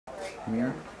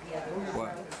Mirror?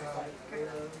 What?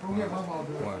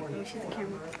 What? Let me see the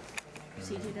camera.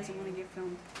 CJ doesn't want to get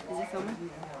filmed. Is it filming?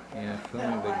 Yeah, it's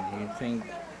filming, but do you think...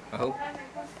 I hope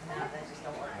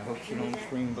she don't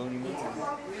scream bloody me.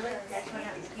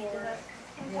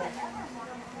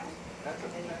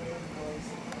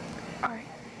 Alright.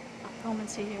 I'll film and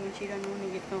CJ when she doesn't want to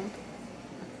get filmed.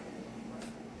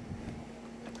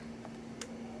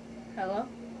 Hello?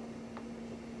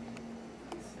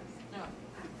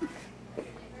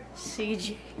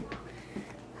 CJ.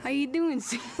 How you doing,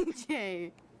 CJ?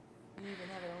 You even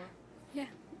have it on? Yeah.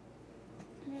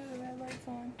 Yeah, the red light's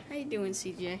on. How you doing,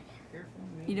 CJ?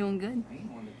 You doing good?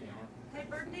 Hey,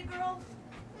 birthday girl.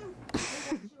 Look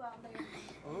you out there.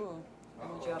 Oh.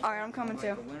 Alright, I'm coming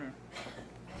too.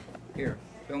 Here,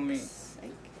 film me.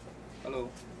 Hello.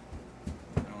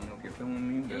 I don't know if you're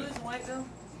filming me, You lose but... weight, though?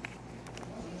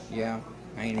 Yeah,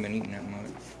 I ain't been eating that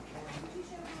much.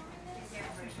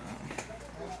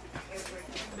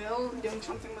 Bill doing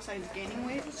something besides gaining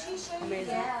weight? Amazing.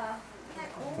 Yeah.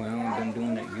 Well, I've been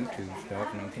doing that YouTube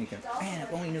stuff, and I'm thinking, man,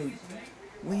 if I only knew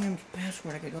William's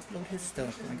password, I could upload his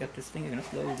stuff. I got this thing I can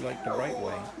upload like the right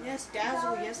way. Yes,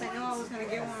 Dazzle. Yes, I know I was gonna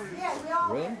get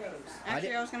one. Really?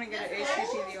 Actually, I was gonna get an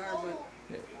HDPVR,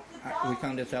 but We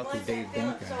found this out through Dave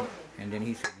Duncan, and then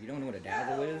he said, you don't know what a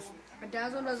Dazzle is? a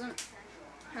Dazzle doesn't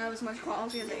have as much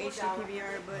quality as the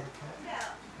HDPVR, but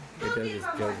It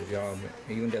does its job.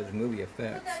 It even does movie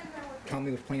effects.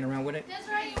 Tommy was playing around with it.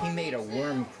 He made a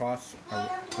worm cross,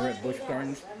 we're at Busch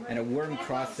Gardens, and a worm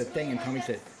crossed the thing, and Tommy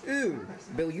said, ooh,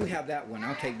 Bill, you have that one,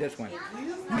 I'll take this one.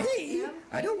 Me?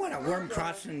 I don't want a worm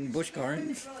cross in Busch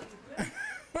Gardens.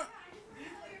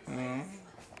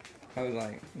 I was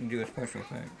like, you do a special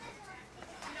effect.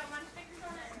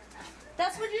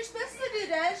 That's what you're supposed to do,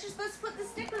 Dad. You're supposed to put the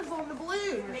stickers on the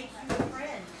balloon. Make you a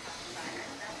friend.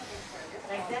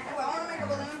 Like that. well, I want to make a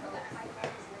balloon.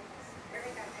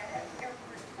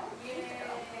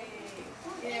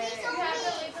 You have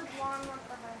to leave the blonde one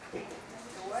for her.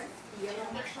 What? The yellow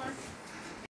one.